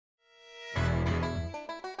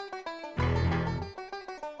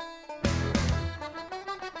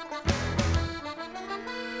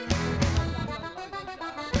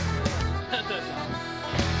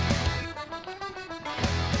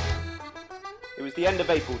It was the end of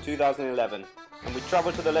April 2011, and we'd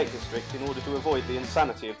travelled to the Lake District in order to avoid the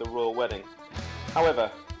insanity of the royal wedding.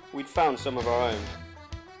 However, we'd found some of our own.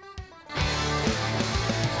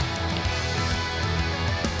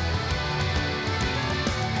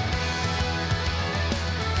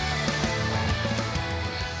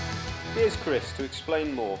 Here's Chris to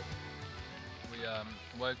explain more. We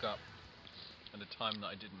woke up at a time that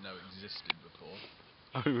I didn't know existed before.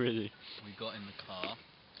 Oh really? We got in the car,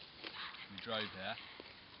 we drove here.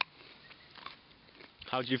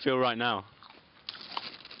 How do you feel right now?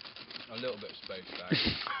 A little bit spaced out.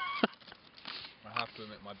 I have to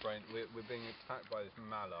admit, my brain, we're being attacked by this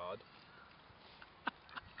mallard.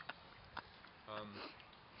 I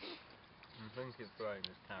think he's throwing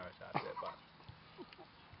this carrot at it, but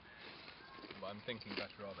I'm thinking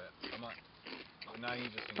better of it. Now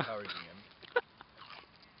you're just encouraging him.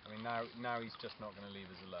 I mean, now he's just not going to leave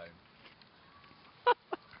us alone.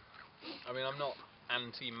 I mean, I'm not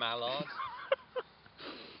anti-mallard.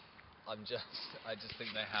 I just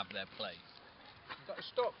think they have their place.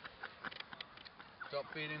 Stop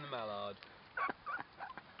feeding the mallard.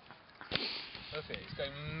 Look at it, it's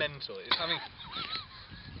going mental. It's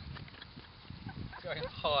going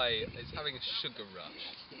high. It's having a sugar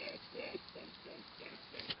rush.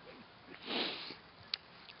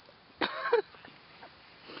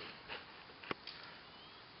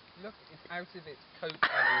 Look, it's out of its coat and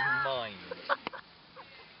its mind.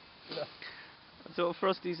 Look. That's what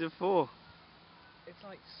Frosties are for. It's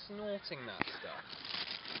like snorting that stuff.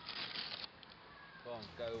 Go on,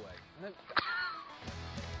 go away. No.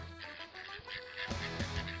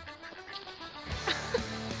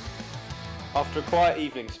 After a quiet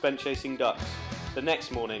evening spent chasing ducks, the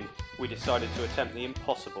next morning we decided to attempt the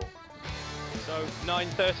impossible. So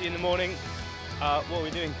 9:30 in the morning. What are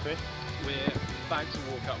we doing, Chris? We're about to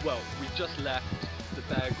walk up. Well, we've just left the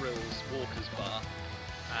Bear Grylls Walkers Bar,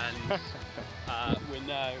 and we're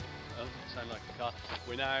now. Oh, sound like a car.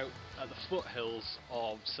 We're now at the foothills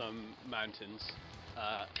of some mountains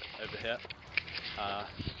over here.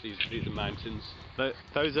 These are mountains.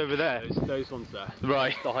 Those over there? Those ones there.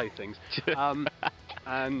 Right. The high things.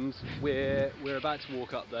 And we're about to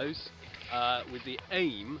walk up those with the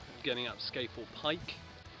aim of getting up Scafell Pike,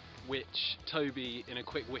 which Toby, in a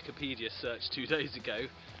quick Wikipedia search 2 days ago,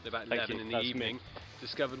 at about 11 in the evening,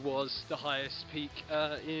 discovered was the highest peak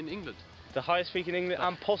in England. The highest peak in England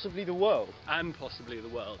and possibly the world. And possibly the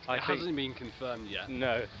world. It hasn't been confirmed yet.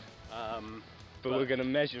 No. But we're going to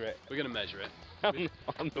measure it. We're going to measure it.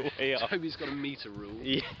 on the way up. Toby's got a meter rule.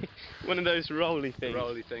 Yeah. One of those rolly things.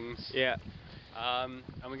 Rolly things. Yeah. And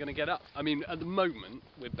we're going to get up. I mean, at the moment,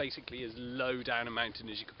 we're basically as low down a mountain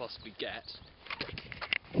as you could possibly get.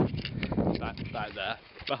 About there.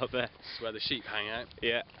 About there. That's where the sheep hang out.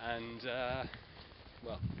 Yeah. And,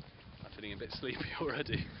 well, I'm feeling a bit sleepy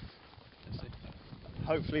already. Let's see.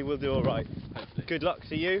 Hopefully we'll do alright. Hopefully. Good luck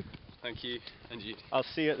to you. Thank you. And you. I'll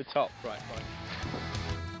see you at the top. Right, bye.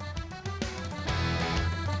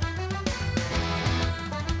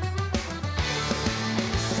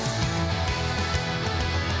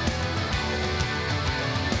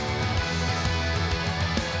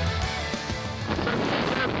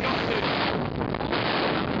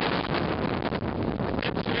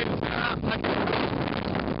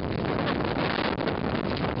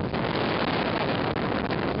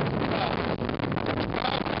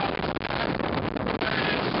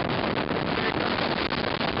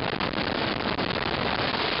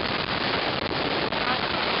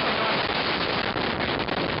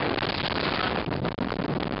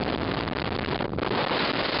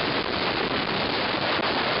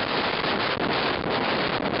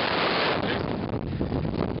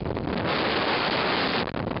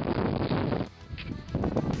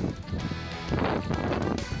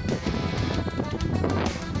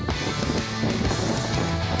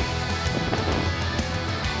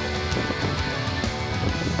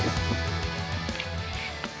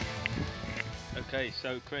 Okay,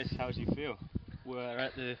 so Chris, how do you feel? We're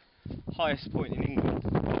at the highest point in England.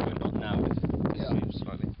 We're not now, it's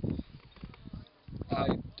slightly.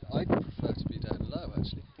 I'd prefer to be down low,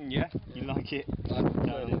 actually. Yeah, you like it? I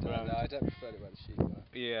prefer it down low. I don't prefer it where the sheep are.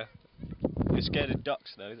 Yeah. You're scared of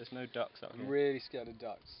ducks though, there's no ducks up here. I'm really scared of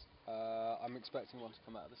ducks. I'm expecting one to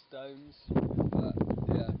come out of the stones, but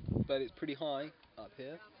yeah. But it's pretty high up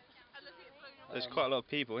here. There's quite a lot of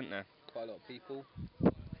people, isn't there? Quite a lot of people.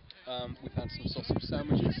 We've had some sausage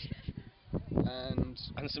sandwiches and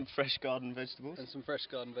some fresh garden vegetables.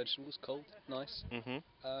 Cold, nice.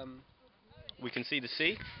 We can see the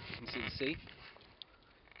sea.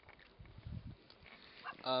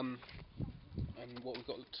 And what we've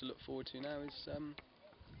got to look forward to now is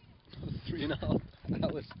 3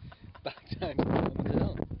 That was back down to the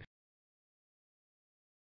hill.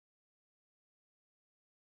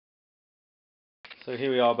 So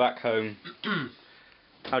here we are back home.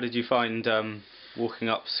 How did you find walking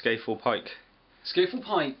up Scafell Pike? Scafell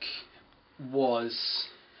Pike was,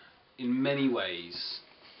 in many ways,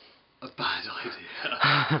 a bad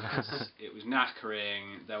idea. It was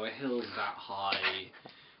knackering, there were hills that high,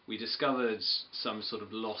 we discovered some sort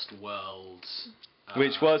of lost world.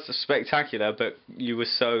 Which was spectacular, but you were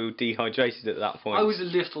so dehydrated at that point. I was a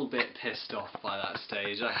little bit pissed off by that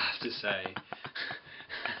stage, I have to say.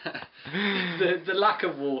 the lack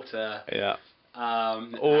of water. Yeah.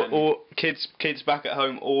 Or kids back at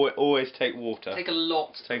home always take water. Take a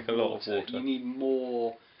lot of water. You need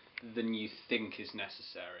more than you think is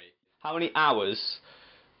necessary. How many hours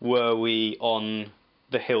were we on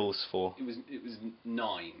the hills for? It was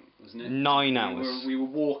 9, wasn't it? 9 hours. We were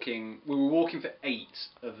walking for 8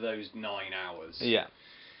 of those 9 hours. Yeah.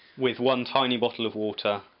 With one tiny bottle of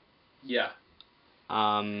water. Yeah.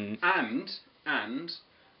 And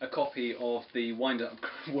a copy of the Wind Up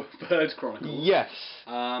Bird Chronicles. Yes.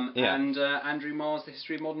 And Andrew Marr's The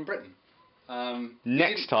History of Modern Britain.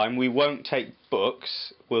 Next time we won't take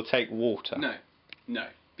books, we'll take water. No,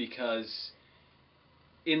 because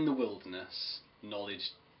in the wilderness,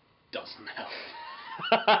 knowledge doesn't help.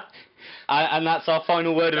 And that's our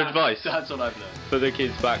final word of advice. That's what I've learned. For the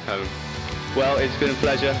kids back home. Well, it's been a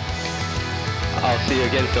pleasure. I'll see you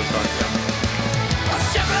again sometime.